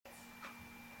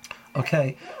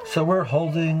Okay, so we're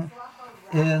holding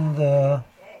in the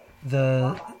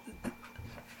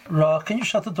can you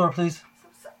shut the door, please?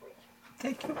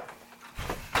 Thank you.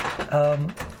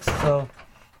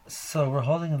 So we're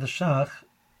holding in the Shach.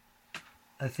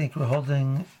 I think we're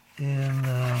holding in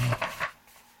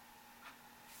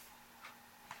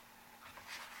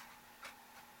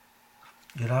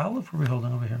Yud Aleph. What are we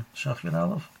holding over here? Shach Yud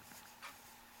Aleph.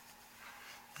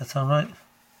 That sound right?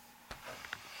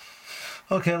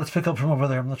 Okay, let's pick up from over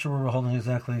there. I'm not sure where we're holding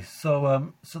exactly.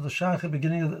 So the Shach at the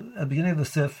beginning of the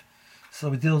Sif. So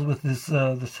we deal with this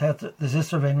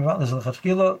Isser Vein Mevatlas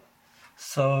L'Chashkila.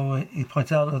 So he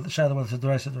points out the shadow of the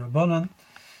D'Oraisa D'Rabbanan.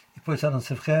 He points out on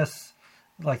Sif Ches,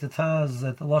 like the Taz,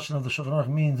 that the lashon of the Shulchan Aruch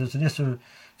means there's an Isser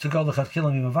to go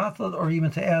L'Chashkila Mevatlas, or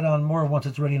even to add on more once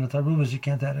it's already in the Taruvas. You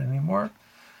can't add it anymore.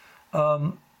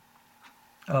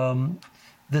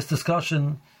 This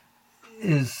discussion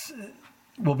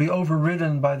will be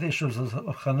overridden by the issues of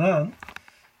Hanan.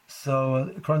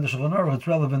 So according to Shulchan Aruch, it's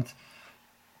relevant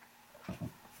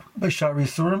by Shari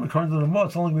Surim. According to the Ramah,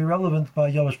 it's only going to be relevant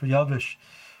by Yavish B'Yavish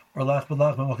or Lach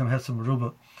B'Lach B'Mokim Hesem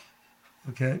Meruba.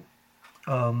 Okay.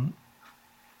 I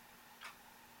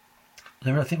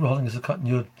think we're holding this a cut in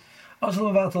Yud. Also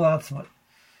about the Latzmai.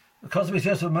 Because we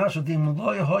say so Masha Dim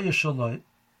Lo Yehoya Shaloi.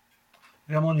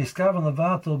 Gamon Yiskavan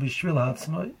Levato B'Shvil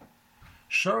Hatzmai.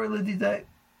 Shari Lididei.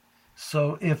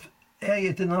 So if A,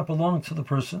 it did not belong to the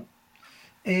person,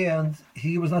 and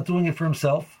he was not doing it for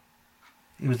himself,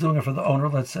 he was doing it for the owner,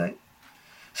 let's say.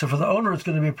 So for the owner, it's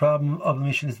going to be a problem of the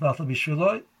Mishin is Batla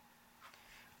Bishuloi,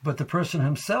 but the person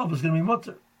himself is going to be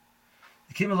mutter.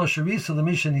 The Kimelo Sharisa, the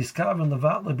Mishin is Kavan, the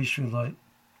Vatla Bishuloi.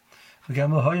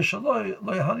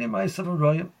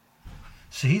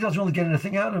 So he doesn't really get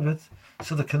anything out of it.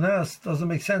 So the kanas doesn't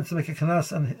make sense to make a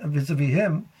kanas and vis-a-vis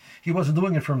him. He wasn't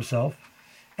doing it for himself,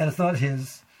 and it's not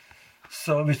his.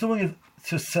 So if he's doing it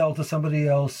to sell to somebody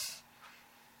else,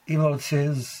 even though it's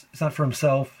his, it's not for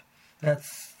himself,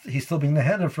 he's still being the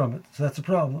header from it. So that's a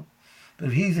problem. But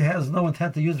if he has no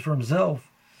intent to use it for himself,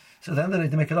 so then they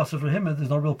to make it also for him, there's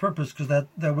no real purpose, because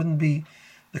that wouldn't be,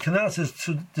 the kanas is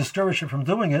to discourage him from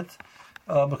doing it,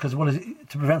 because what is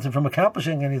to prevent him from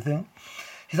accomplishing anything.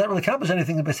 He's not really accomplishing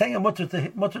anything. By saying a mutter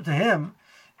to him,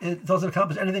 it doesn't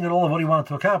accomplish anything at all of what he wanted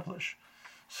to accomplish.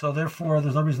 So therefore,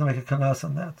 there's no reason to make a kanas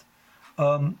on that.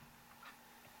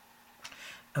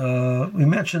 We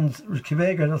mentioned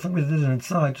Kiveger. I don't think we did it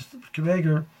inside. Just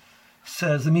Kiveger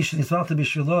says the Mishnah is not to be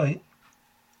Shaloi.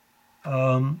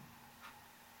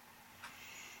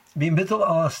 Being bittul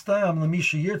al astam the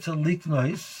Mishnah yirtza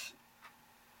liknois.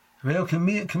 Ve'el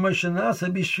k'moshe nasa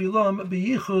b'shvilom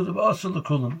b'yichud v'asur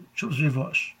l'kulam. Shuvs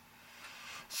rivosh.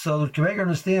 So the Kiveger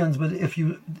understands, but if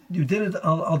you did it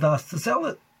al das to sell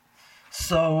it,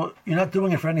 so you're not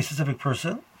doing it for any specific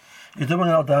person. You're doing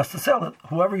it al das to sell it.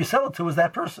 Whoever you sell it to is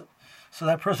that person. So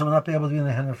that person will not be able to be in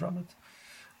the henna from it.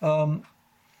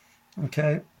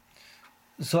 Okay.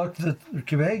 So the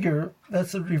Kiveger,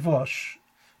 that's a rivosh.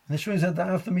 And this means that the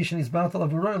after mission is battle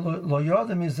of lo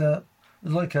yodim is a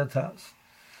like a taz.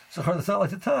 So it's not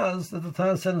like the taz that the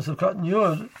taz said in Sivkat and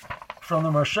Yud from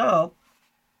the Marshal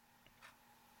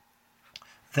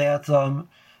that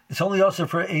it's only also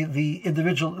for the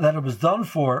individual that it was done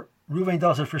for. Reuven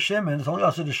does it for Shimon. It's only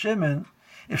also to Shimon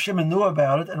if Shimon knew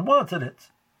about it and wanted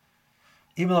it,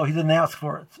 even though he didn't ask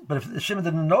for it. But if Shimon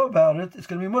didn't know about it, it's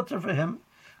going to be mutter for him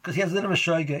because he has a bit of a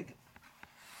shoygig.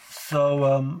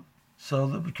 So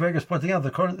the Kiveger is pointing out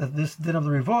that this din of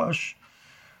the Rivosh,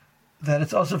 that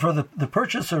it's also for the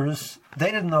purchasers.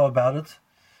 They didn't know about it,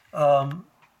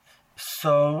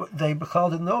 so they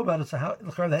didn't know about it. So how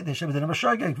they should have done a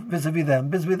shoygig vis-a-vis them?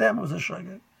 Vis-a-vis them it was a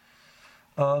shoygig.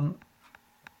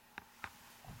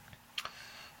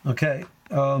 Okay.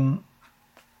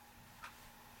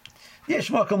 Yesh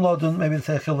makom lodun, maybe it's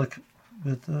a chilik,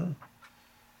 but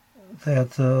that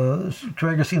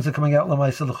Kiveger seems to coming out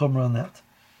lamaisa the chumrah on that.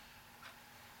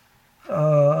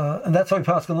 And that's how we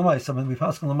pass on the mice. I mean, we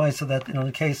pass on the mice so that in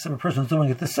the case of a person who's doing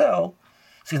it to sell,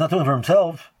 so he's not doing it for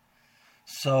himself.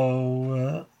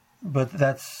 So, but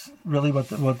that's really what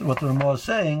the Ramah is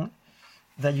saying,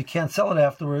 that you can't sell it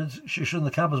afterwards. You shouldn't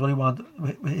accomplish what he wanted,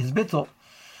 his bittul.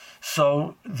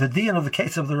 So the din of the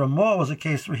case of the Ramah was a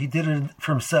case where he did it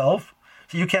for himself.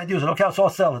 So you can't use it. Okay, so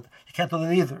I'll sell it. You can't do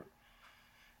that either.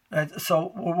 Right?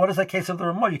 So what is that case of the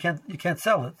Ramah? You can't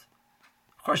sell it.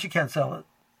 Of course you can't sell it.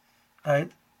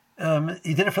 Right?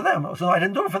 He did it for them. So I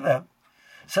didn't do it for them.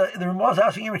 So the Ramah is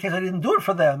asking in case I didn't do it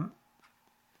for them.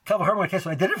 Kavah Herman case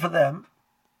when I did it for them.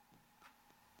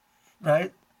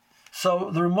 Right? So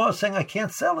the Ramah is saying I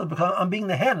can't sell it because I'm being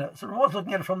the henna. So the Ramah is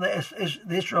looking at it from the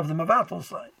issue of the Mavatal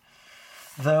side.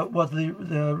 what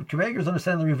the Kavegers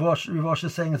understand the Rivosh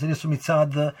is saying is it is from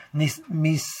Mitzad the Mis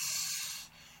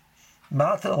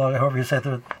Matel, or however you say it,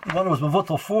 the one who was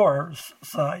Mavutal 4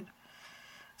 side.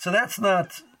 So that's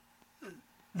not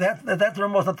that the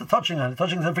Ramah is not the touching on it.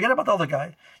 Touching on it, forget about the other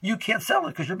guy. You can't sell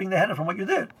it because you're being the header from what you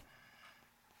did.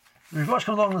 The Rivosh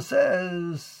comes along and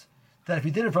says that if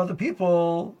you did it for other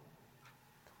people,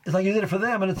 it's like you did it for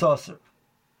them and it's awesome.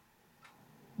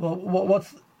 Well,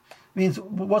 what's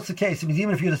the case? It means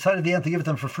even if you decided at the end to give it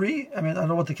to them for free, I mean, I don't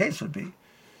know what the case would be.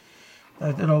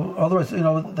 Otherwise,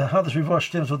 how this Rivosh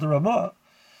stems with the Ramah.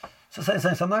 So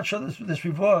saying, I'm not sure this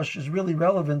Rivosh is really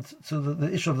relevant to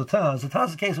the issue of the Taz. The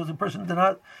Taz's case was a person does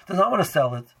not want to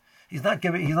sell it. He's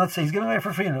giving away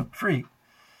for free.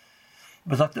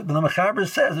 But the Mechaber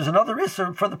says there's another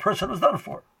Isser for the person it was done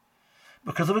for.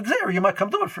 Because of Xer, you might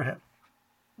come do it for him.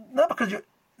 Not because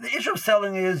the issue of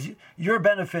selling is you're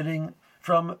benefiting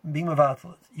from being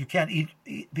mevatel. You can't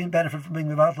benefit from being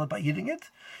mevatel by eating it.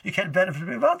 You can't benefit from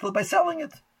being mevatel by selling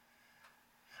it.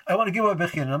 I want to give away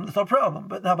bechinam. There's no problem.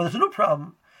 But there's a new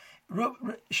problem.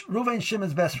 Reuven is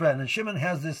Shimon's best friend, and Shimon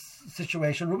has this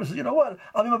situation. Reuven says, "You know what?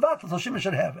 I'll be mevatel, so Shimon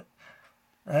should have it."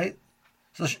 Right?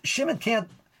 So Shimon can't.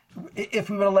 If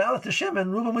we would allow it to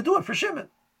Shimon, Reuven would do it for Shimon.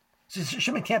 So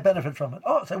Shimon can't benefit from it.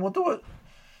 So I won't do it.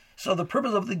 So the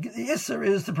purpose of the Isser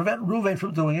is to prevent Reuven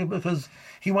from doing it because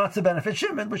he wants to benefit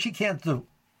Shimon, which he can't do.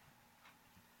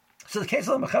 So the case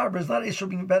of the Mechaber is not an issue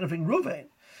of benefiting Reuven;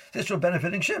 it's an issue of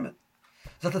benefiting Shimon.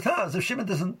 So at the Taz, if Shimon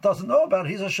doesn't know about it,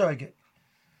 he's a shogeg.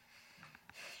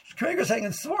 Krieger is saying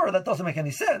in Svara that doesn't make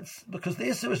any sense because the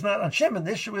issue is not on Shimon.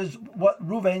 The issue is what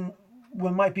Reuven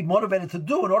might be motivated to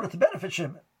do in order to benefit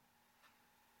Shimon.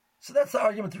 So that's the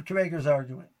argument that Krieger is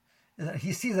arguing. Is that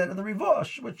he sees that in the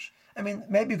Rivosh, which, I mean,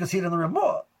 maybe you could see it in the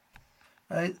Ramah.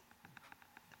 Right?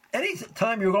 Any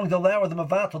time you're going to allow the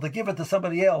Mavatal to give it to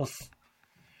somebody else,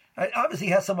 right, obviously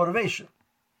he has some motivation.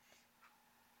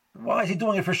 Why is he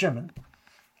doing it for Shimon?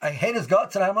 I hate his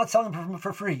guts and I'm not selling him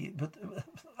for free, but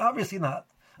obviously not.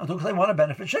 I'm doing it because I want to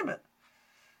benefit Shimon.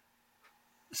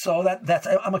 So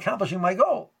I'm accomplishing my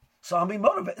goal. So I'm being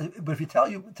motivated. But if you tell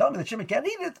me that Shimon can't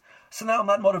eat it, so now I'm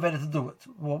not motivated to do it.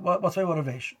 Well, what's my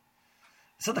motivation?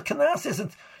 So the Kanas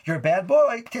isn't, you're a bad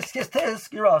boy,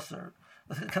 tisk, you're usher.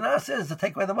 The Kanas is to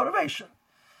take away the motivation.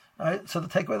 Right? So to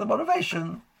take away the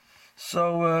motivation,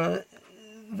 so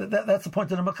that's the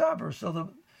point of the Mechaber. So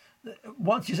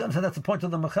once you understand that's the point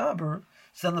of the Mechaber,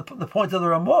 so then the point of the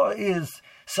Ramah is,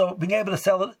 so being able to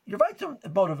sell it, you're right to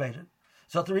motivated.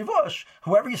 So at the Rivosh,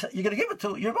 whoever you're going to give it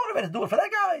to, you're motivated to do it for that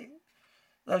guy.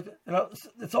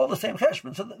 It's all the same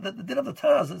cheshbon. So the din of the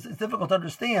Taz is difficult to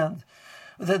understand.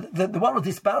 The one with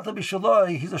Disbata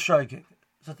Bishaloi, he's a shogeg.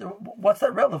 So what's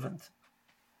that relevant?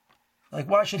 Like,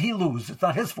 why should he lose? It's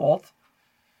not his fault,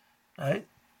 right?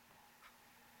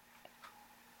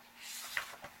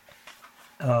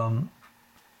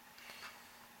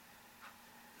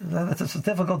 That's a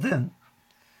difficult din.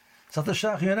 So the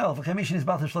Shach Yonel, the Mishin is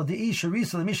Bata Shlo, the Ish,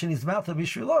 Risa, the Mishin is Bata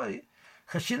Bishaloi,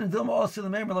 Chashin and Dilma also the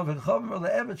member of the Chavim or the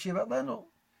Evet Shivat Leno,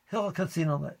 Hil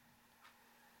Katzin on that.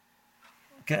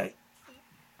 Okay.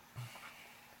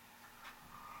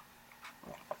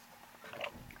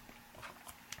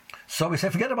 So we say,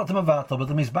 forget about the Mavatal, but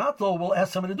the Mizbatal will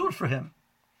ask somebody to do it for him.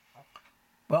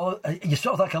 Well, you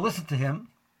still not can listen to him,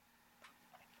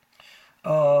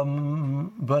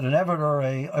 but an Evet or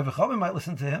a Avichavim might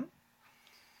listen to him.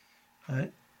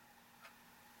 Right?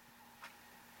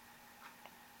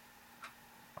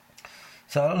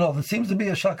 So I don't know. There seems to be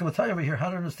a shakavatay over here. How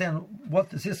to understand what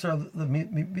this is? The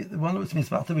one who is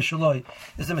misbatel b'shuloi.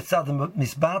 Is it mitzad the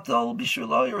misbatel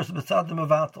b'shuloi or is it mitzad the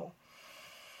mavatel?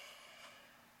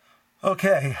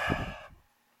 Okay,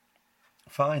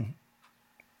 fine.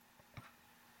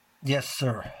 Yes,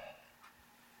 sir.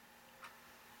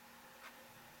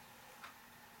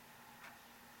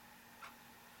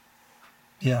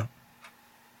 Yeah.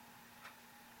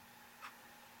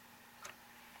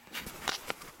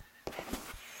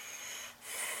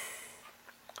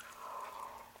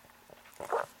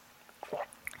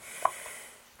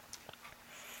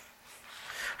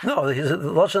 No, the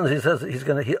Lashon, he says he's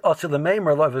going to ask the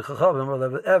Meimer, Levi Chachavim, or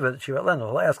Levi Evet, Shivat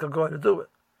Leno. He'll ask a guy to do it.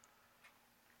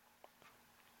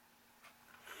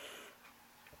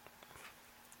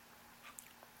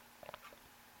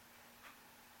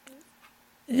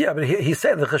 Yeah, but he's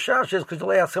saying the Chashash is because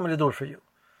you'll ask somebody to do it for you.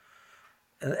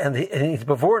 And he's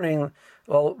bevorning,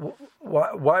 well,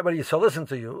 why would he so listen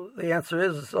to you? The answer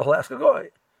is, he'll ask a guy.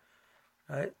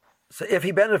 Right? So if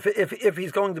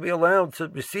he's going to be allowed to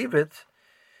receive it,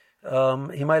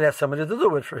 he might ask somebody to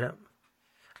do it for him.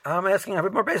 I'm asking a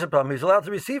more basic problem. He's allowed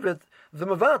to receive it. The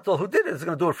Mavatal who did it is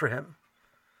going to do it for him.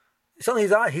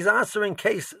 he's answering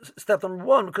case step number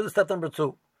 1 because of step number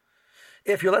 2.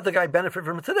 If you let the guy benefit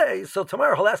from it today, so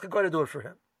tomorrow he'll ask a guy to do it for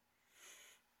him.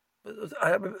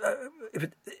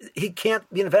 He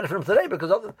can't be invented for him today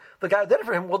because the guy who did it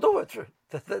for him will do it.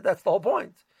 That's the whole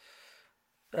point,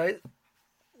 right?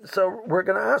 So we're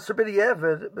going to ask for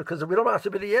b'di'evid because if we don't ask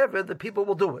for b'di'evid, the people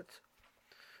will do it.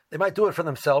 They might do it for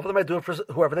themselves, or they might do it for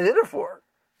whoever they did it for.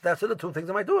 That's the 2 things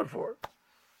they might do it for.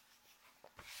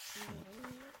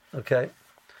 Okay.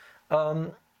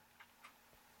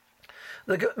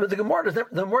 The Gemara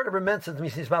never mentions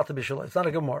Misnis Malta B'Shalai. It's not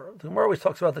a Gemara. The Gemara always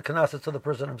talks about the Knesset to the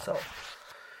person himself.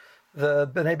 The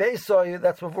Bnei Beisoy,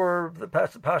 that's before the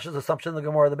Pasha's assumption in the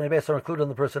Gemara, the Bnei Beisoy are included in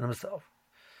the person himself.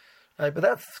 Right? But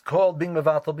that's called being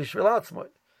Mevatel B'Shvil Atzmoy.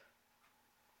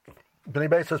 Bnei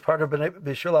Beisoy is part of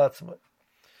B'Shvil Atzmoy.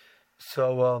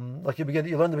 So, like you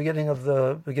learn the beginning of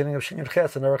Shinyan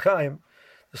Ches and Arachaim,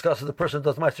 discusses the person who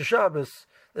does Meister Shabbos.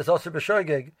 There's also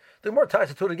B'Shoigeg. The Gemara ties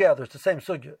the 2 together. It's the same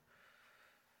sugya.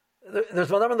 There's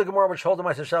one number in the Gemara which holds the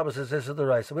Meister Shabbos is this is the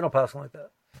right, so we don't pass them like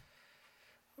that.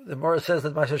 The Gemara says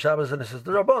that Meister Shabbos and this is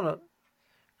the Rabbanon,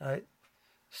 right?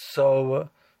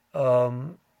 So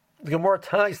the Gemara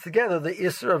ties together the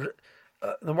Isser of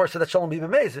the Gemara said that Shalom be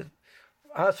b'mezid,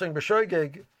 answering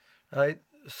b'shoigeg, right?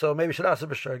 So maybe you should answer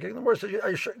b'shoigeg. The Gemara says,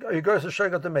 are you going to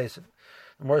shoigeg the Mason?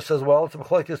 The Gemara says, well, it's a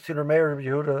machlokes to Meir and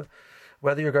Yehuda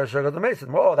whether you're going to shoigeg the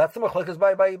Mason. Well, that's the machlokes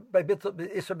by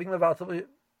Isser being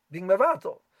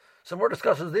mevatel. So more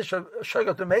discusses this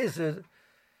Shagat Mezid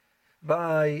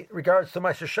by regards to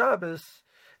Meister Shabbos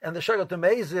and the Shagat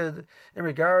Mezid in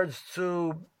regards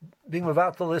to being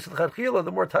Mevatel Isser Chadchila,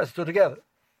 the more ties the 2 together.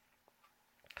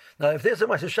 Now, if this is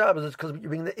Meister Shabbos, it's because you're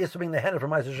being the henna for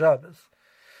Meister Shabbos.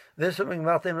 This is being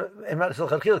Mevatel and Isser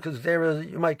Chadchila because there is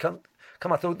you might come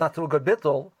out to not to a good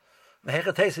bittul. The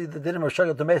dinim of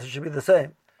Shagat Mezid should be the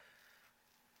same,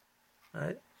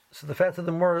 right? So the fact that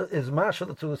the more is masha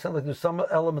the 2, it sounds like there's some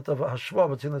element of hashva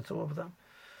between the 2 of them.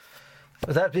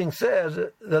 But that being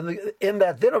said, then in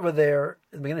that din over there,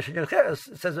 in the beginning of Shinyan Ches,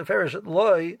 it says that Ferish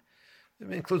Loi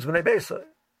includes Bnei Beisai.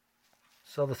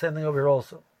 So the same thing over here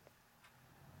also.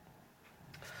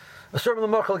 So it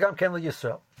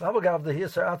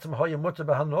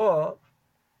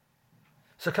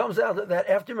comes out that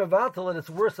after Mevatel, it's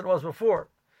worse than it was before.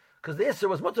 Because the Isser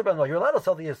was Mutter B'Hanoah. You're allowed to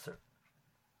sell the Isser.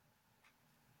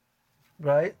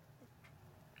 Right?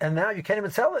 And now you can't even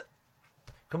sell it.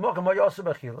 By being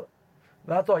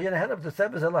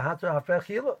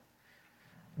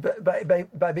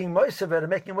moisever and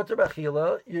making mutter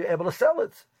b'achila, you're able to sell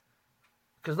it.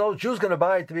 Because no Jew's going to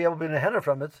buy it to be able to be in a henna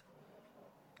from it.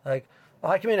 Like,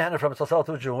 well, I can be in a henna from it, so I'll sell it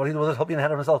to a Jew. What do you do with it? I'll be in a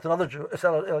henna from it, sell it to another Jew.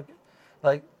 Sell it,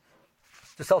 like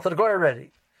to sell to the Goy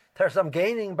already. There's some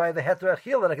gaining by the heter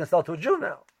achila that I can sell to a Jew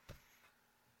now.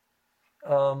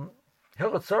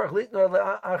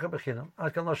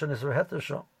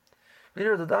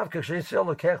 Leader of the Davka, she said,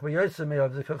 "Look, Kech, but Yosef may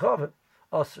have the Kachavit,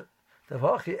 Osir. The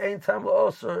Vachi ain't time to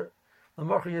Osir, the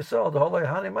Mocher Yisrael, the Holei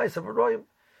Hani Maisa, Royim,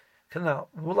 Canal,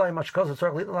 Mulai Machkos,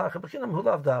 Tzarech, Leader of the Bechinam, who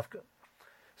love Davka.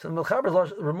 So the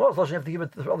Melchaber's remorse, you have to give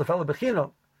it to the fellow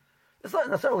Bechinam. It's not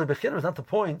necessarily Bechinam, it's not the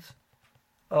point.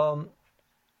 The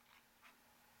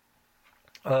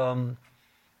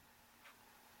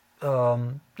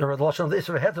Lashon of the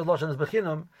Isra Het, the Lashon is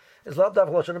Bechinam, is Lav Dav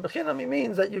Lashon of Bechinam. It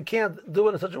means that you can't do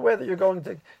it in such a way that you're going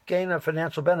to gain a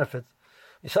financial benefit.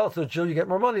 You sell it to a Jew, you get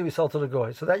more money, we sell it to the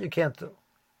Goy. So that you can't do.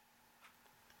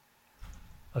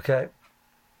 Okay?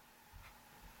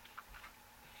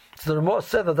 So the Ramah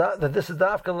said that this is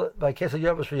Dafka by case of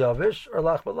Yavish for Yavish, or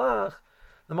Lach Balach,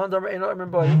 the Mandar Eino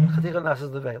Emrim Boy, Chaticha Nas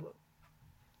the Vela.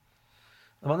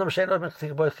 The Mandar Shein Emrim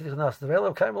Chaticha Boy, Chaticha Nas the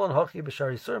Vela, Kaimalon Hochi,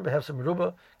 Bishari Surim, Behef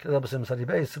Meruba, Kilabasim Sadi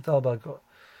Bay, Sital Balgo.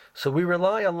 So we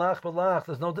rely on Lach Balach,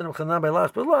 there's no din of Chanan by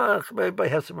Lach Balach, by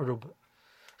Hefsim Meruba.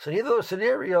 So in either of those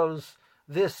scenarios,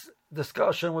 this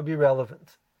discussion would be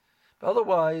relevant. But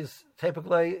otherwise,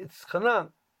 typically, it's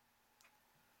Chanan.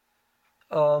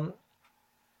 Chaticha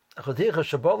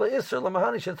Shabola Isser,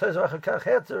 Lamahani Shetayz Rachakach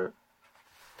Heter,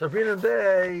 Tabrinan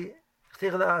Bay,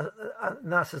 Chaticha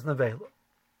Nas Nevela.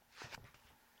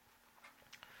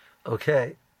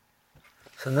 Okay,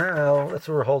 so now that's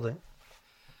what we're holding.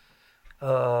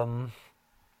 Okay.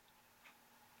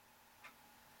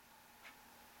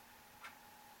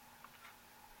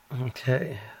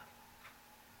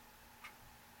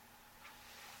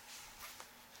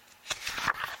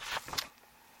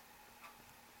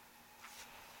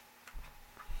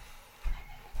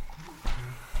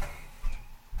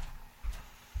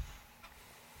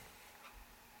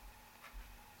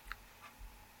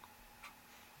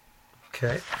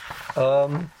 Okay.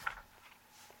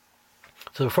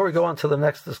 So So before we go on to the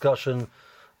next discussion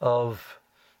of,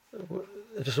 I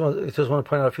just want to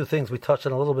point out a few things we touched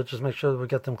on a little bit, just make sure that we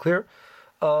get them clear.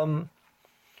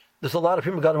 There's a lot of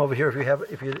people got them over here.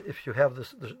 If you have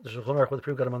this, the Shulchan Aruch with the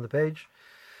people got them on the page.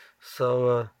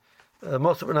 So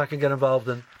most of it we're not going to get involved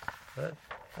in.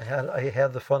 I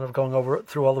had the fun of going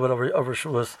through all of it over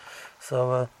Shavuos.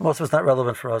 So most of it's not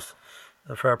relevant for us,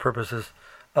 for our purposes.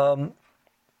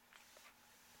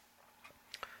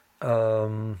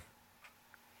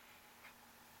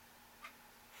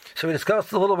 So we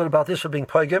discussed a little bit about this for being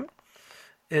poigim.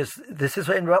 Is a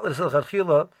dafka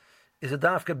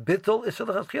bittul is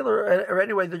or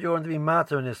any way that you're going to be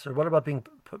matter in Isser? What about being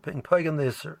poigim the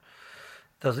Isser?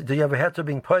 Do you ever have to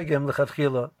being poigim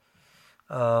lechatchila?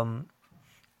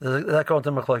 Does that go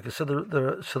into machlokes? So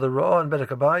the Ra and Bedek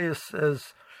Abayis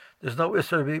says there's no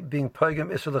Isser being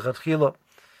poigim Isser lechatchila.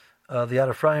 The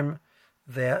Yad Ephraim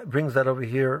that brings that over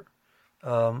here.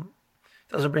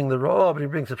 Doesn't bring the Ra, but he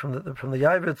brings it from the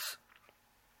Yavitz.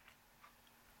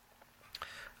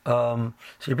 So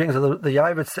he brings the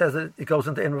Yavitz says that it goes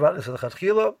into Envavatnis of the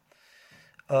Chatchila,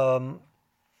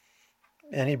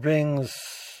 and he brings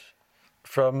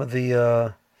from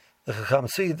the Chacham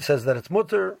Sid says that it's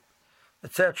mutter,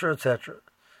 etc., etc.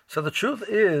 So the truth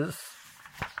is,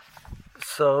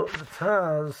 so the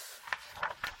Taz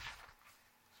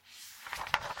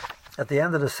at the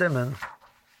end of the Siman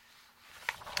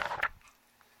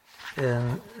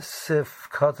in Sif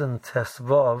Katan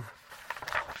Tesvav,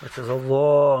 which is a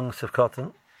long Sif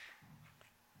Katan,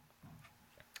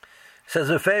 says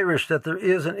a Feirish that there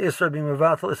is an Isra being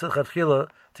Mevatel Isra Chatchila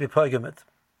to be poigamit.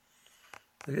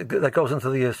 That goes into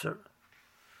the Isra.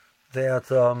 That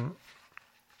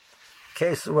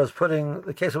case where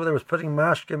they was putting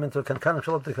mashkim into Kankan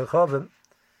Shalom Tikachavim,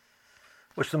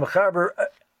 which the Mechaber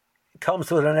comes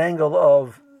to at an angle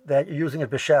of that you're using it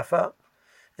b'shefa.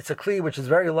 It's a kli which is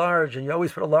very large, and you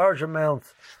always put a large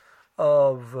amount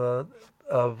of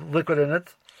liquid in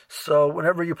it. So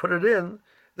whenever you put it in,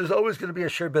 there's always going to be a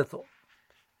shir bittul.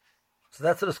 So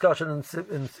that's a discussion in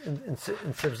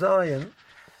Siv Zion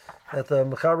that the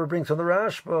Mechaber brings from the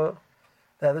Rashba,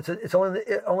 that it's only an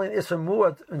Isra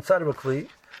Muad inside of a kli.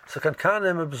 So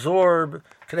Kankanim absorb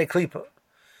Knei Klipa.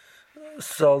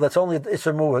 So that's only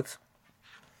Isra Muad,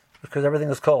 because everything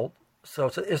is cold. So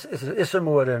it's an Isra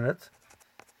Muad in it.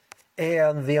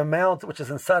 And the amount which is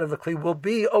inside of the kli will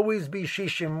always be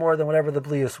shishim more than whatever the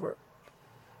blias were.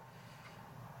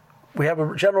 We have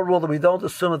a general rule that we don't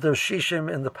assume that there's shishim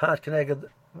in the pot connected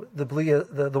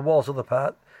the walls of the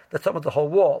pot. That's talking about the whole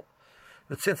wall.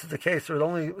 But since it's the case where it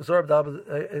only absorbed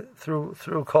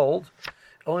through cold,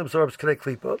 it only absorbs knei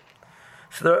klipa.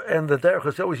 So and the derech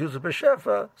is always used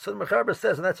b'shefa. So the Mechaber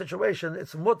says in that situation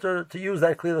it's mutter to use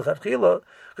that kli l'chatchila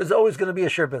because there's always going to be a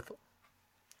shir bittul,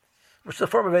 which is a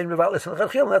form of ein mevatlis and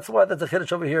l'chatchila. And that's why there's a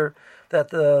chiddush over here that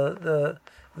the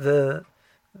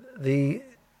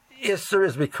Isser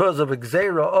is because of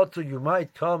Gzeira Otu, you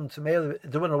might come to do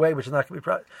it in a way which is not going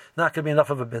to be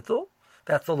enough of a bittul.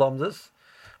 That's the Lumdus.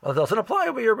 Well, it doesn't apply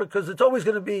over here because it's always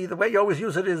going to be, the way you always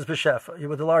use it is b'shefa,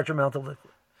 with a large amount of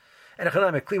liquid. And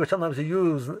economically, which sometimes you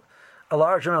use a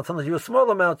large amount, sometimes you use a small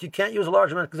amount, you can't use a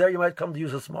large amount because there you might come to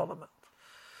use a small amount.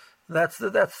 That's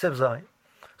Siv Zayin.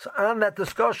 So on that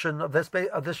discussion of this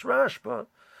Rashba,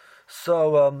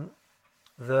 so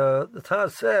the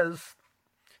Taz says,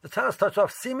 the Taz starts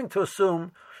off seeming to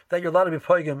assume that you're allowed to be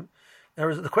poigim.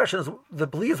 The question is, the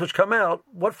bleeds which come out,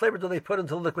 what flavor do they put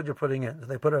into the liquid you're putting in? Do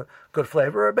they put a good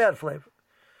flavor or a bad flavor?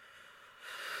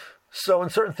 So in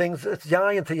certain things, it's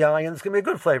yayin to yayin. It's going to be a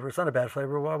good flavor. It's not a bad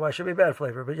flavor. Why should it be a bad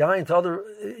flavor? But yayin to other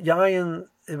yayin,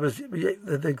 it was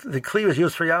the kli was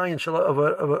used for yayin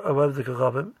of the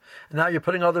kachavim. And now you're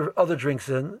putting other drinks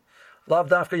in. Lav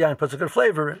dafka yayin puts a good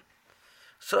flavor in.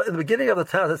 So in the beginning of the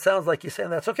Taz, it sounds like you're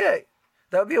saying that's okay.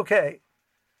 That would be okay.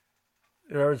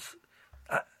 The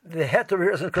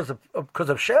heter isn't because of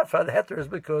shefa. The heter is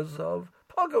because of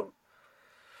pogum.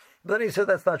 But then he said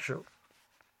that's not true.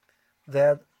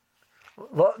 That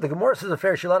the Gemara says a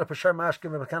fair shilad pashar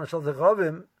mashkim b'kan shel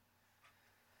dechavim.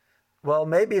 Well,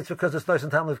 maybe it's because it's nice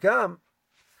and tam livgam.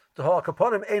 The hal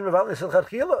kaponim ein meval nisel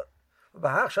chadchila.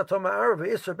 B'hach shatom ma'ar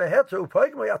v'isser beheter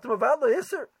upayim yatim meval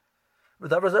le'isser.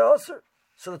 V'davar ze'oser.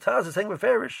 So the Taz is saying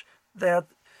beferish that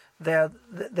the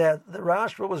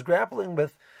Rashba was grappling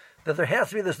with that there has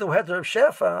to be this new heter of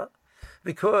shefa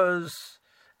because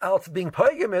out being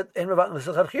poigamit in mevat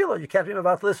l'sel chadchila. You can't be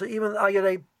mevat l'sel even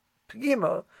ayirei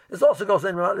pigima. It also goes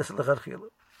in mevat l'sel chadchila.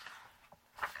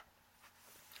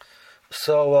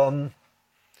 So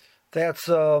that's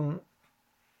so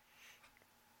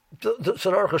the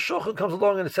Aruch HaShulchan comes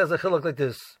along and it says a chiluk like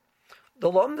this: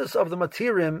 the lumdus of the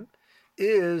matirim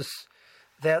is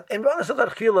that and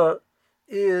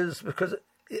is because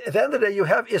at the end of the day you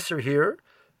have Isser here,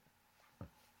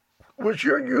 which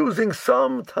you're using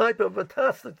some type of a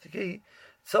tasniki,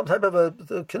 some type of a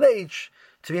kanech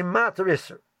to be matter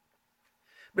Isser.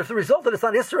 But if the result that it's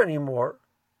not Isser anymore,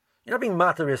 you're not being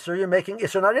matter Isser, you're making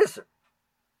Isser not Isser.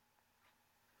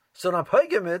 So now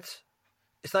Paigamit,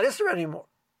 it's not Isser anymore.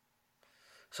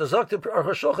 So Zakti Aruch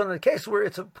HaShulchan, in a case where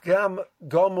it's a Pagam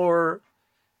Gomor,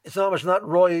 it's not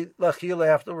Roy Lachila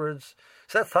afterwards.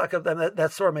 So that's talk of them.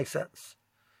 That sort of makes sense.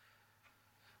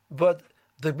 But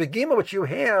the begima which you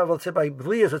have, let's say by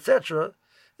Blias, etc.,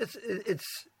 it's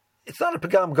not a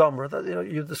Pagam Gomer.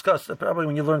 You discussed it probably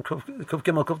when you learn Kuf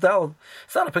Gimel Kuf Daled.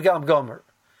 It's not a Pagam Gomer.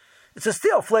 It's a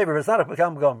steel flavor, but it's not a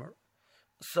Pagam Gomer.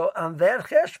 So on that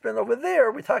cheshbon over there,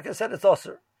 we said it's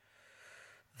Osir.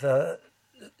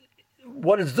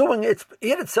 What it's doing, it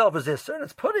itself is Isser, and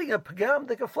it's putting a Pagam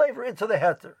Dika flavor into the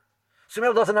heter. So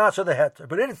maybe it doesn't answer the heter,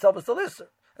 but it itself is still Isser.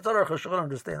 That's how Aruch HaShulchan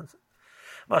understands it.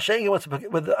 Mashengi wants to,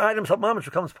 with the items of Mamish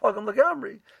becomes Pagam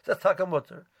Lagamri. That's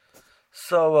Takamutter.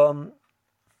 So,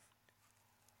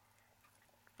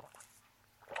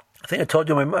 I think I told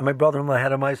you my brother-in-law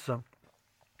had a Maisa,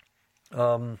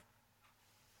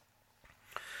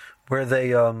 where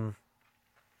they,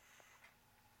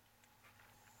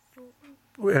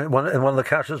 in one of the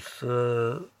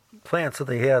kashrus plants that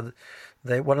they had,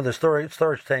 one of the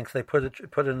storage tanks, they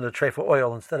put in the tray for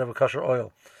oil instead of a kosher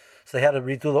oil. So they had to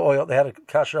redo the oil. They had to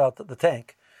kasher out the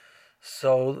tank.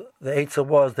 So the eitzah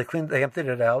was they emptied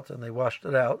it out and they washed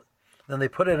it out. Then they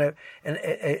put in a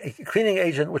cleaning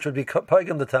agent, which would be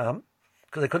pagam the tam,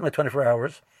 because they couldn't wait 24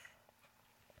 hours.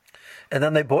 And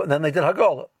then they did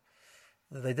hagolah.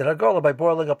 They did hagolah by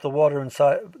boiling up the water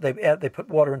inside. They put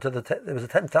water into there was a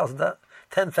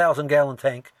 10,000 gallon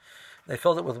tank. They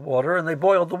filled it with water and they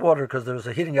boiled the water because there was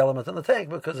a heating element in the tank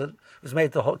because it was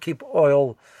made to keep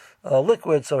oil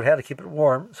liquid, so it had to keep it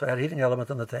warm. So it had a heating element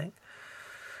in the tank.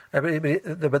 But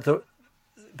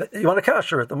you want to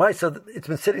kasher it. The Maisa, it's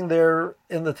been sitting there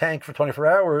in the tank for 24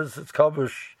 hours. It's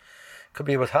kabush. Could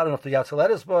be it was hot enough to yatzel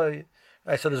lettuce by.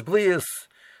 So there's blias.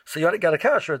 So you got to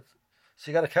kasher it.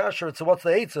 So you got to kasher it. So what's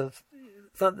the eitzah?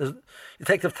 It's not. You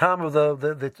take the time of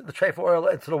the tray for oil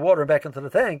into the water and back into the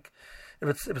tank.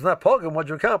 If it's not pogum, what'd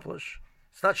you accomplish?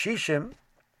 It's not shishim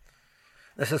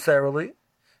necessarily.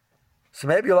 So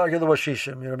maybe you'll argue there was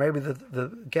shishim. Maybe the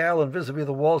gallon vis-a-vis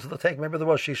the walls of the tank. Maybe there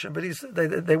was shishim, but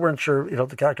they weren't sure.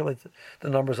 To calculate the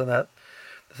numbers on that.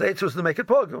 The eitzah was to make it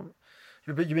pogum.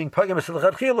 You're being pogum is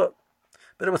the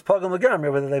but it was pogum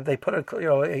legamri. Whether they put a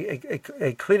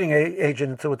cleaning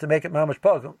agent into it to make it mamash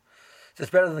pogum. It's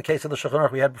better than the case of the Shulchan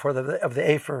Aruch we had before of the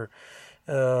Afer.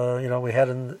 We had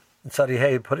in Tzadi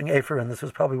Hay putting Afer in. This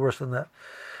was probably worse than that.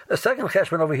 The second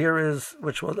cheshbon over here is,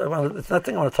 which was it's another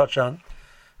thing I want to touch on,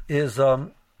 is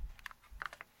the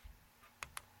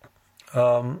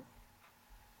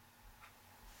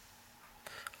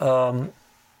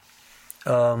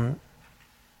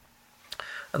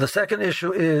second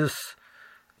issue is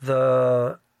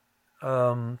your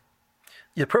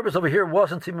purpose over here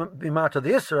wasn't to be mata the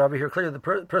Isser. Over here, clearly the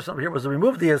person over here was to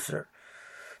remove the Isser.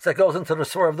 So that goes into the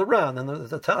sword of the Ran, and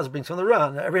the Taz brings from the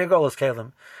Ran. Every Agolas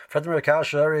Kalim. Fredmir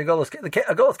Kasha, every Agolas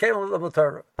Kalim of the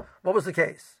Torah. What was the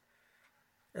case?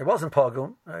 It wasn't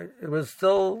Pogum, right? It was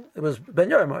Ben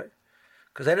Yomoy.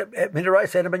 Because Midirai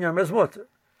said Ben Yomoy is Mutter.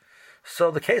 So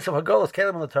the case of Agolas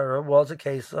Kalim of the Torah was a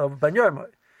case of Ben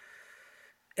Yomoy.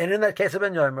 And in that case of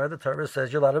Ben Yomoy, the Torah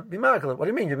says you're allowed to be Magala. What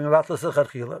do you mean? You're being about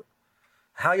to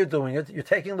How you're doing it? You're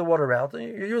taking the water out, and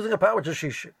you're using a pot which is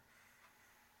shisha.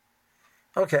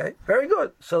 Okay, very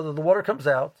good. So the water comes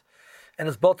out, and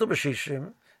it's bota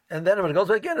b'shishim, and then when it goes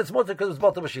back in, it's mutter because it's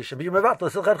bota b'shishim. But you're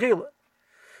mevatlas l'chadchila.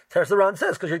 Teres the Ran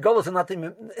says because your goal is not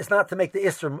to make the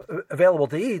isser available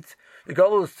to eat. Your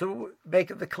goal is to make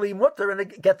the kli mutter and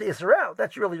get the isser out.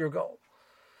 That's really your goal.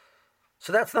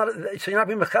 So that's not. So you're not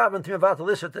being mechavan to mevatel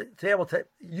isser to be able to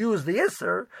use the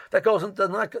isser that does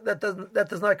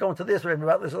not go into the isser and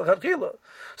mevatel l'chadchila.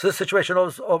 So this situation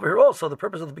is over here also. The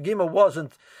purpose of the begima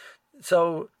wasn't.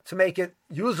 So to make it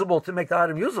usable, to make the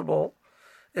item usable,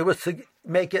 it was to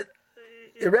make it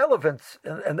irrelevant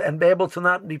and be able to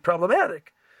not be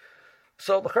problematic.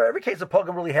 So every case of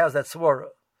pogum really has that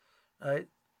svara, right?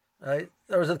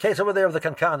 There was a case over there of the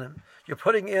kankanim. You're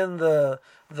putting in the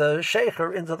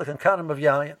sheikher into the kankanim of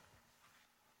yayin.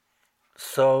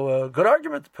 So good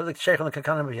argument to put the sheikher in the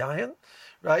kankanim of yayin,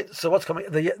 right? So what's coming?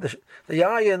 The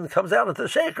yayin comes out into the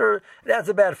sheikher. It adds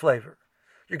a bad flavor.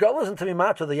 Your goal isn't to be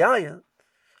matcha the yayin.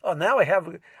 Oh, now I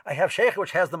have sheikh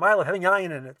which has the mile of having yayin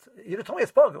in it. You told me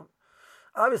it's pogum.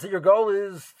 Obviously, your goal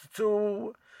is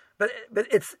to but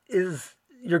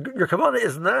your kavanah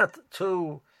is not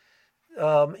to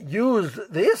use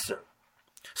the Isser.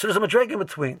 So there's a madrega in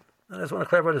between. I just want to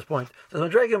clarify this point. There's a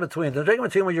madrega in between. There's a madrega in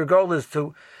between where your goal is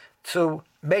to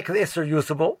make the Isser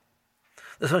usable.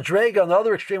 There's a madrega on the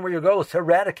other extreme where your goal is to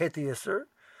eradicate the Isser.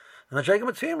 And the madrega in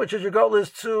between, which is your goal is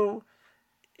to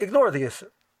ignore the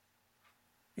Isser.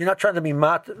 You're not trying to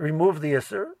remove the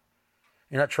Isser.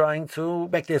 You're not trying to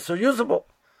make the Isser usable.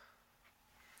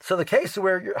 So the case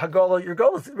where your goal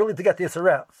is really to get the Isser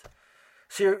out.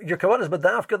 So your kavanah is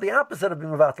badafka, the opposite of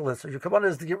being mevatel Isser. Your kavanah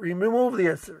is to remove the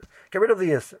Isser, get rid of the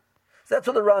Isser. So that's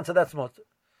what the Ran said, that's mutter.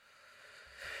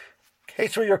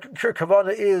 Case where your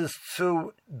kavanah is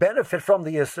to benefit from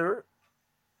the Isser.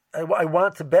 I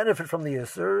want to benefit from the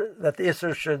Isser, that the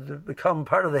Isser should become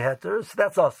part of the heter, so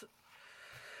that's us.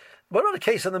 What about the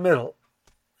case in the middle?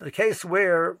 The case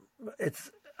where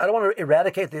I don't want to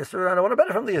eradicate the Isser, I don't want to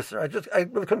benefit from the Isser. I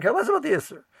really couldn't care less about the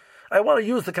Isser. I want to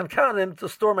use the kankanim to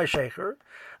store my sheker,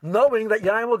 knowing that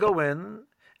Yain will go in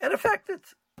and affect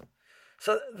it.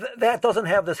 So that doesn't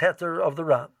have this heter of the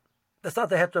Ran. That's not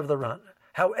the heter of the Ran.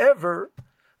 However,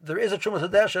 there is a Trumas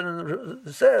Hadeshin, and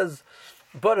it says,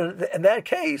 but in that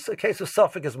case, a case of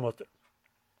suffix is mutter.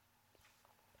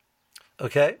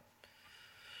 Okay?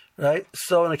 Right?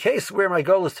 So in a case where my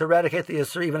goal is to eradicate the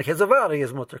Isser, even a case of Vadi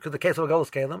is mutter, because the case of a goal is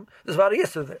Kalim, there's Vadi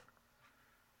Isser there.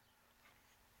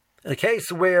 In a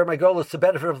case where my goal is to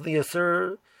benefit from the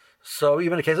Isser, so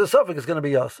even a case of suffix is going to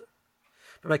be Yasser.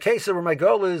 But in a case where my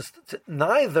goal is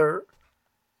neither,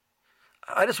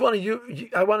 I just want to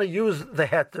use the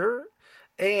heter,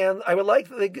 and I would like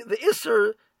the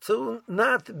Isser to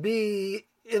not be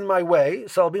in my way.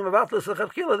 So I'll be mevatel the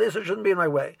Isser shouldn't be in my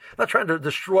way. I'm not trying to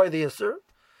destroy the Isser,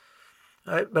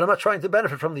 right? But I'm not trying to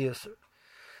benefit from the Isser.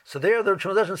 So there, the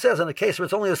translation says, in a case where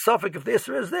it's only a suffix, if the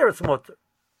Isser is there, it's mutter.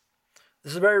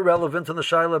 This is very relevant in the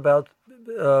shaila about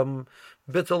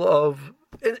bittul of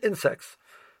insects.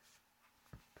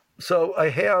 So I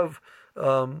have,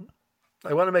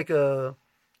 I want to make the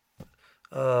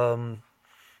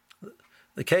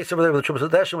case over there with the Trumas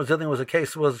Hadeshin was dealing with a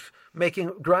case was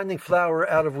grinding flour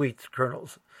out of wheat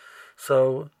kernels.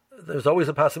 So there's always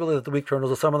a possibility that the wheat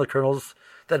kernels or some of the kernels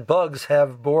that bugs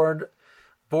have bored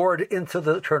into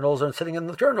the kernels and sitting in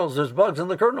the kernels. There's bugs in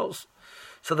the kernels.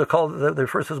 So they're called. They're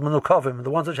first as menukavim.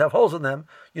 The ones that have holes in them,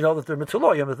 you know that they're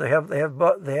mitzuloyim. That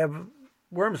they have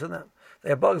worms in them. They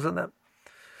have bugs in them.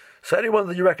 So anyone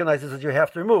that you recognize is that you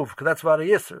have to remove because that's Vada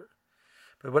Yisr.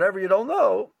 But whatever you don't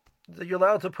know, that you're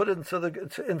allowed to put into the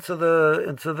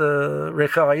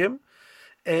rechayim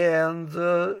and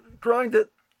grind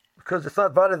it because it's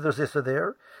not Vada. There's Yisr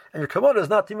there, and your kavanah is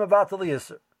not tima vatal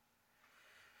Yisr.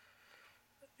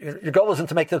 Your goal isn't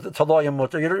to make the taloyim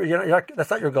mutter.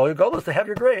 That's not your goal. Your goal is to have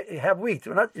have wheat.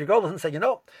 Your goal isn't to say,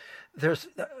 there's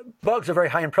bugs are very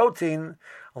high in protein.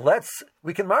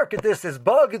 We can market this as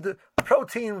bugged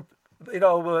protein,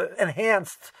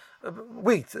 enhanced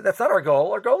wheat. That's not our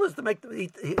goal. Our goal is to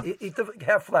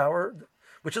have flour,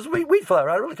 which is wheat flour.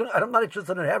 I'm not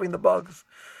interested in having the bugs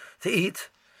to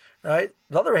eat. Right.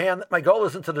 On the other hand, my goal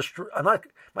isn't to destroy.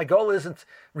 My goal isn't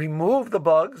remove the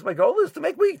bugs. My goal is to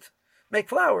make wheat. Make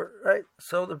flour, right?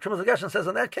 So the Trumas Hadeshin says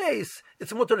in that case,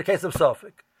 it's a mutter in the case of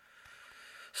suffix.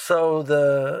 So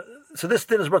this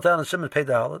din is brought down in Shimon Pei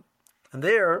Dalet, and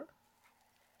there,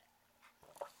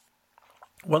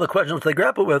 one of the questions which they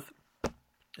grapple with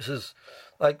is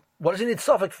like, what does he need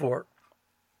suffix for?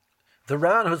 The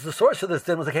Ran, who's the source of this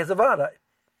din, was the case of Vadai.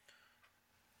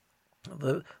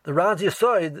 The Ran's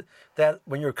Yisoid that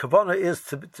when your kavanah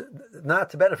is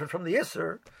not to benefit from the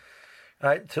Yisr,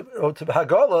 right, to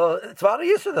Hagola, it's Vada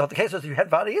Yisr. The case is you had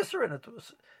Vada Yisr in it.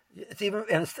 It's even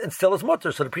and still is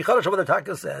mutter. So the Pri Chadash over the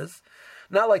Taka says,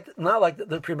 not like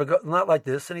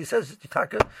this, and he says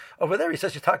Yitaka over there. He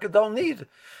says Yitaka don't need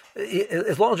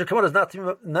as long as your kavanah is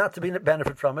not to be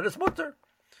benefit from it. It's mutter,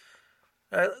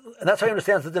 right? And that's how he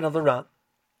understands the din of the Ran.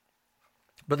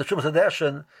 But the Trumas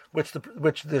Hadeshin, which the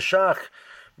Shach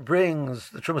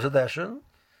brings, the Trumas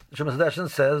Hadeshin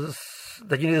says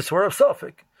that you need a swear of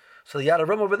suffix. So the Yad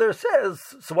Avram over there says,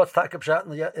 so what's Takab Shat in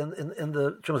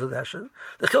the Trumas Hadeshin?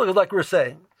 The Chiluk is like we were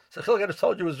saying. So Chiluk I just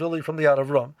told you was really from the Yad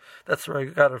Avram. That's where I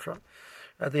got it from.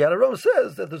 The Yad Avram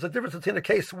says that there's a difference between a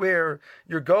case where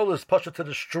your goal is pasha to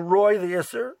destroy the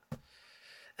Yisr,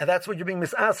 and that's when you're being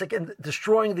misasik and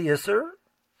destroying the Yisr,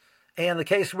 and the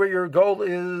case where your goal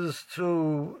is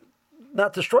to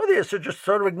not destroy the Yisr, just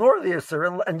sort of ignore the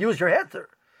Yisr and use your heter.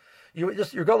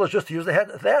 Your goal is just to use the head.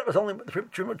 That was only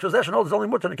the translation holds only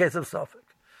mutter in the case of suffix.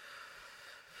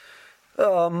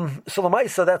 So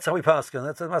Lamaisa, that's how we paskin.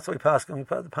 That's how we paskin. We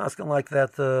paskin like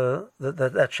that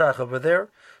shach over there.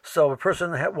 So a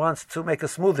person wants to make a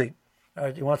smoothie.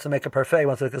 Right? He wants to make a parfait. He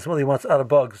wants to make a smoothie. He wants out of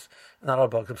bugs, not out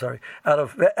of bugs. I'm sorry, out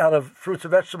of fruits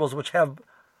and vegetables which have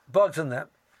bugs in them.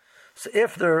 So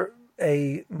if they're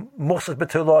a musik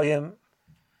b'tuloyim,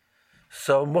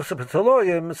 so musik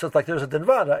b'tuloyim, so it's like there's a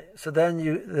dinvada. So then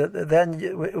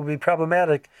it would be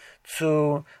problematic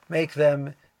to make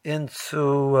them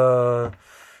liquefy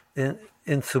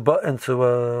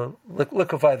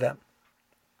them.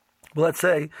 But let's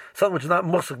say something which is not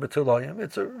musik b'tuloyim,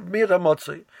 it's a mira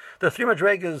motzi. There are 3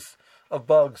 madregas of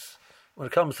bugs when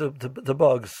it comes to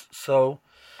bugs. So,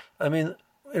 I mean,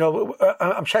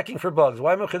 I'm checking for bugs.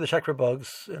 Why am I going to check for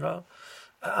bugs?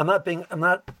 I'm not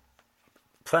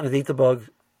planning to eat the bug.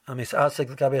 I mean, asik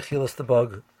l'gabe achilas the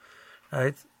bug,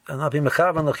 right? I'm not being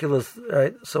mechavan achilas,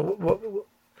 right? So, what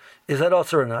is that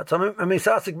also or not? So I'm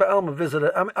asik ba'alma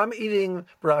visitor. I'm eating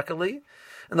broccoli,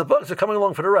 and the bugs are coming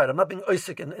along for the ride. I'm not being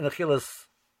oisik in achilas,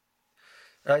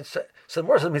 right? So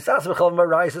more so misasik b'chalma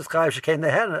rises chayiv shekain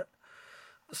nehenna.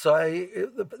 So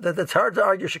that's hard to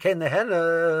argue shekain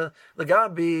nehenna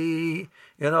l'gabi.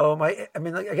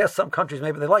 I guess some countries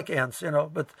maybe they like ants,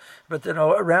 but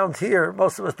around here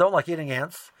most of us don't like eating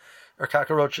ants or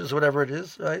cockroaches, whatever it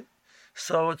is, right?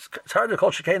 So it's hard to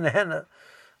call shekain nehenna.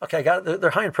 Okay, I got it.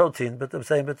 They're high in protein, but I'm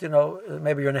saying,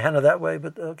 maybe you're nehenna that way,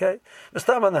 but okay,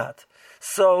 mistam on that.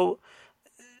 So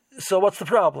what's the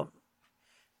problem?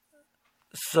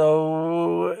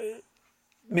 So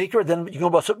Mikra, then you can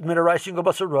go basa minerais, you can go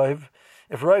basa roiv.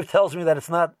 If roiv tells me that it's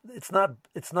not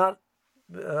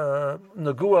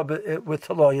nagua with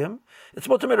taloyim, it's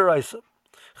mutar midaraisa.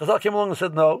 Chazal came along and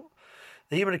said no.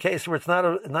 Even in a case where it's not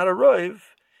a roiv,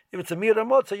 if it's a mira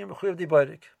motza, you're mechuyev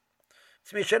dibaydik.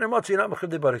 It's mishener motza, you're not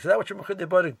mechuyev dibaydik. So that what you're mechuyev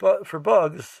dibaydik for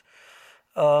bugs.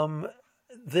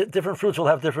 The different fruits will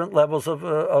have different levels of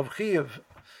chiyuv.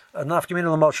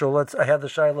 Nafkamina l'mashal. I had the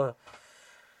shaila.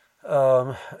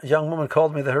 A young woman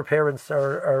called me that her parents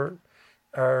are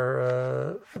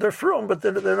they're frum, but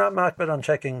they're not makbet on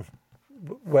checking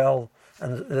well,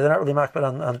 and they're not really makbet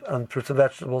on fruits and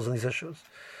vegetables and these issues.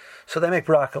 So they make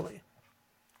broccoli.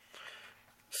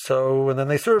 So and then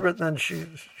they serve it, and then she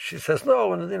says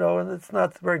no, and it's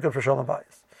not very good for shalom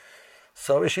bayis.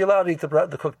 So is she allowed to eat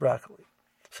the cooked broccoli?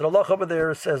 So the loch over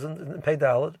there says in Pei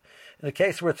Daled, in the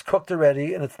case where it's cooked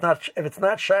already and if it's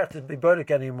not shayach to be bodik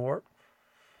anymore,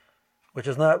 which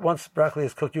is not, once broccoli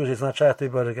is cooked, usually it's not shayach to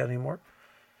be bodik anymore.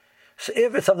 So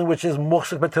if it's something which is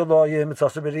muchsik b'tiloyim, it's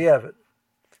also b'di'evet.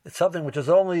 It's something which is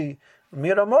only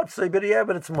mira motzei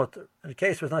b'di'evet, it's mutter. In the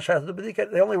case where it's not shayach to be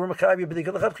b'di'evet, they only were mekavi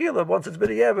b'di'evet l'chadchila. Once it's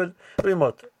b'di'evet, it'll be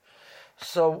mutter.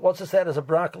 So what's it said as a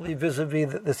broccoli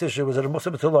vis-a-vis this issue? Is it a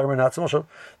muchsik b'tiloyim or not? So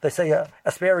they say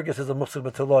asparagus is a muchsik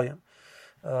b'tiloyim.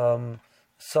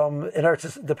 Some in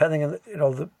arts, depending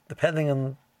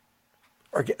on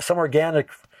some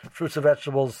organic fruits and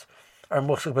vegetables are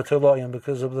muchsik b'tiloyim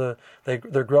because of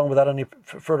they're grown without any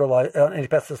any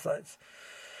pesticides.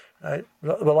 Right?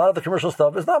 But a lot of the commercial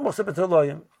stuff is not muchsik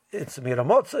b'tiloyim. It's mira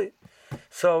motzi.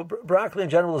 So broccoli in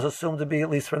general is assumed to be,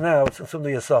 at least for now, it's assumed to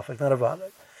be a suffix, not a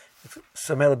vanek.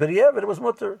 So mela b'di'evet, it was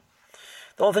mutter.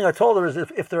 The only thing I told her is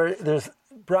if there's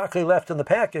broccoli left in the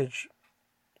package,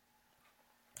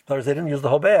 in other words, they didn't use the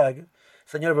whole bag,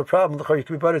 so then you have a problem. You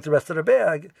can be buried the rest of the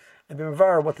bag and be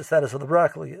mavar what the status of the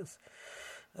broccoli is.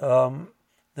 Now,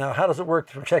 how does it work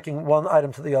from checking one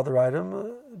item to the other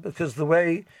item? Because the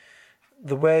way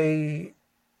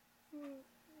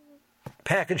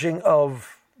packaging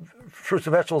of fruits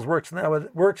and vegetables works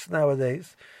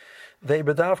nowadays, they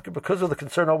bedavka, because of the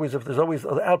concern always if there's always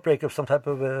an outbreak of some type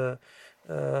of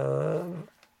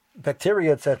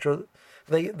bacteria, etc.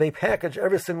 They package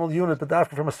every single unit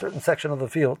bedavka from a certain section of the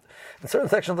field. And certain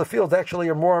sections of the field actually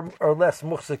are more or less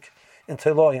muchsik in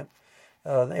teloyim.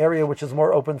 The area which is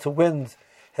more open to wind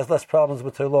has less problems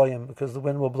with teloyim because the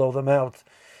wind will blow them out.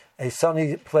 A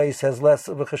sunny place has less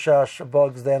of a chashash of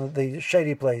bugs than the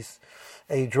shady place.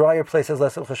 A drier place has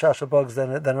less of a chashash of bugs than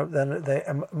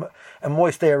a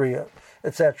moist area,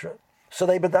 etc. So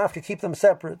they bedavka keep them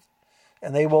separate,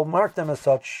 and they will mark them as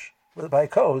such by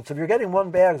code. So if you're getting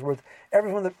one bag's worth,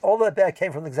 all that bag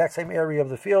came from the exact same area of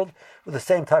the field with the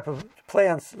same type of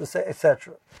plants,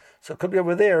 etc. So it could be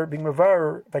over there being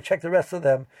mavar. If I check the rest of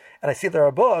them and I see there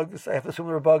are bugs, I have to assume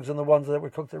there are bugs in the ones that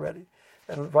were cooked already.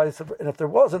 And if there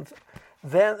wasn't,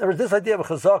 then there was this idea of a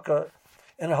chazaka.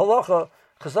 In a halacha,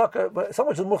 chazaka, but so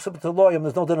much as muchsik b'tiloyim,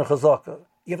 there's no din of chazaka.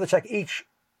 You have to check each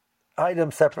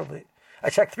item separately.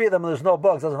 I checked 3 of them and there's no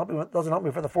bugs. Doesn't help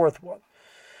me for the 4th one.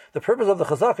 The purpose of the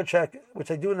chazaka check,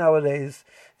 which I do nowadays,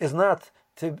 is not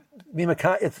to be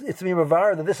it's to be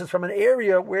mavar that this is from an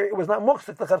area where it was not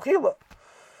muksik l'chadchila.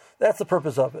 That's the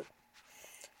purpose of it.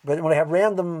 But when they have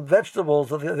random vegetables,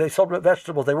 they sold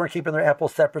vegetables. They weren't keeping their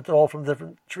apples separate, all from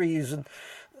different trees, and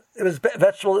it was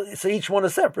vegetable. So each one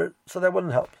is separate, so that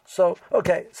wouldn't help. So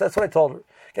okay, so that's what I told her.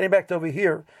 Getting back to over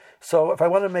here. So if I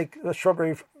want to make a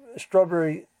strawberry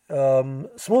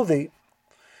smoothie,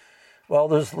 well,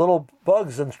 there's little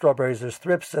bugs in strawberries. There's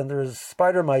thrips and there's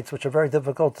spider mites, which are very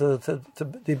difficult to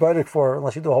debiotic for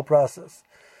unless you do a whole process.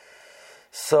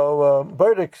 So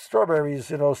biotic strawberries,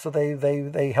 so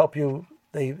they help you.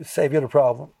 They save you the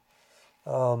problem.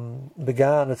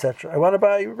 Began, etc. I want to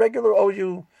buy regular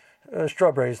OU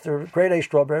strawberries. They're grade A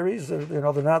strawberries. They're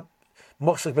not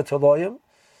muksik b'toloyim,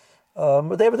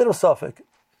 but they have a little suffix.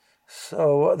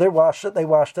 So they wash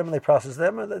them and they process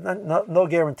them. And no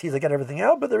guarantees I get everything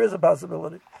out, but there is a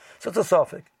possibility. So it's a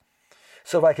suffix.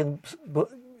 So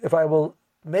if I will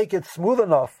make it smooth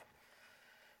enough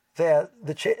that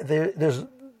there's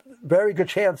very good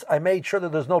chance I made sure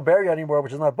that there's no berry anymore,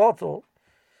 which is not bottle.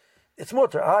 It's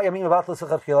mutter.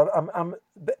 I'm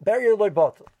berry loy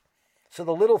bottle. So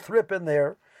the little thrip in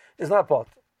there is not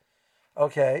bottle.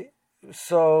 Okay,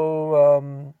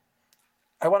 so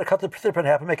I want to cut the thrip in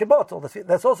half and make a bottle.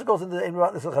 That also goes into the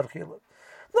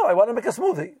No, I want to make a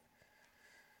smoothie.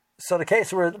 So the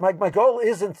case where my goal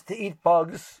isn't to eat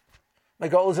bugs, my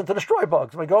goal isn't to destroy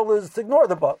bugs. My goal is to ignore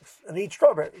the bugs and eat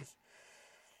strawberries.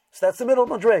 So that's the middle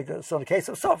madrega. So in the case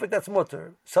of suffix, that's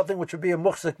mutter. Something which would be a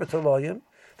muksik b'toloyim,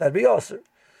 that'd be aser.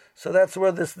 So that's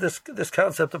where this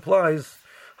concept applies.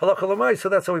 Halakha l'may. So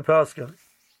that's how we pass it.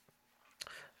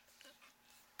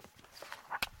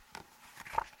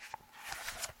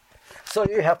 So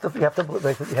you have to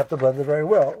blend it very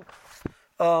well.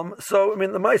 So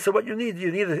the ma'isa, what you need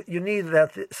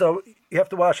that. So you have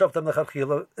to wash off them the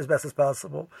chachila as best as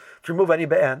possible to remove any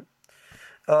be'en.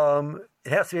 It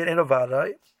has to be an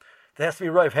enovadai. There has to be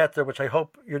Rav Heter, which I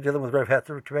hope you're dealing with Rav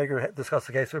Heter. Kreger discussed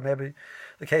the case where maybe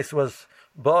the case was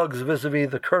bugs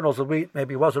vis-a-vis the kernels of wheat.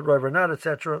 Maybe was it Rav or not,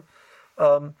 etc.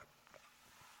 It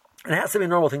has to be a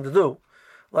normal thing to do.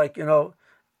 Like,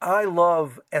 I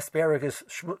love asparagus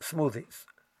smoothies.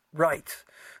 Right.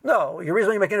 No, the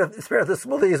reason you're making an asparagus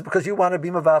smoothie is because you want to be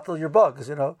mavatal your bugs,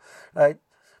 right?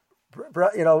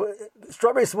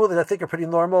 Strawberry smoothies I think are pretty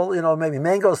normal. Maybe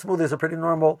mango smoothies are pretty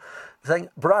normal. Saying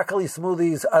broccoli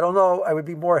smoothies, I don't know. I would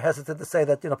be more hesitant to say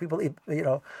that people eat.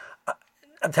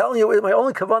 I'm telling you, my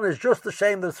only kavanah is just to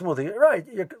shame the smoothie. Right,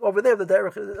 you're over there. The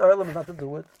derech oil has nothing to do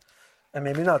with. And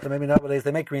maybe not. Maybe nowadays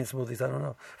they make green smoothies. I don't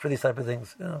know for these type of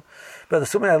things. But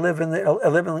assuming I live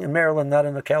in Maryland, not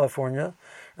in California,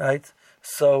 right?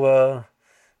 So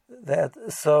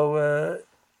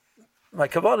my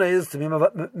kavanah is to be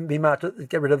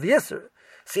get rid of the yisr.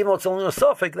 Simo it's only a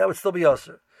suffix, that would still be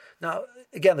yisr. Now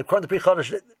again, according to Pri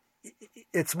Chodesh,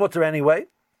 it's mutter anyway.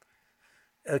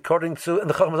 According to and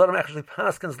the Chacham Zadim actually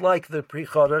paskins like the Pri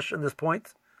Chodesh in this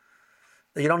point.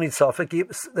 That you don't need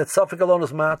suffix. That suffix alone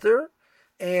is matter.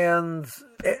 And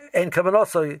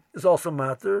kavanah is also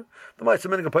matter. The Ma'aser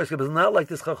Minhag Poskim is not like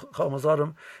this Chacham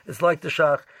Zadim. It's like the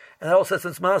Shach, and it also says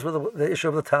it's mas with the issue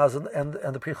of the Taz and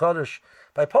the Pri Chodesh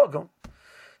by Pogum.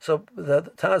 So the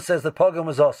Taz says that Pogum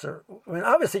is aser.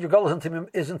 Obviously your goal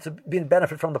isn't to be in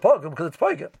benefit from the Pogum because it's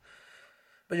Pogum.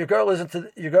 But your goal isn't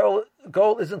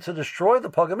to destroy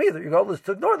the Pogum either. Your goal is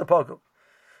to ignore the Pogum.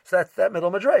 So that's that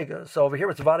middle madrega. So over here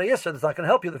it's Vada Yisra. It's not going to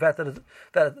help you. The fact that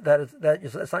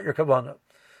it's not your kavanah.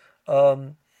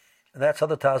 And that's how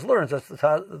the Taz learns. That's the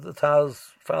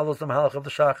Taz follows the Mahalach of the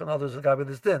Shach and others of Gabi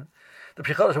this din. The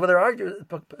Pri Chodesh, where they argue,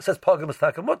 says Pogam is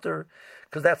Takamutter,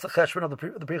 because that's the cheshvan of the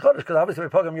Pri Chodesh, because obviously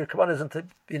by Pogam your kavanah isn't to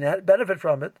benefit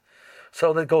from it.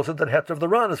 So that goes into the heter of the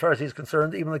Ran as far as he's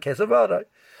concerned, even in the case of Vada.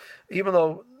 Even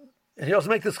though, and he also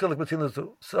makes this chilik between the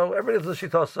two. So everybody does the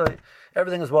Shitosai,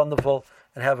 everything is wonderful,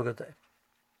 and have a good day.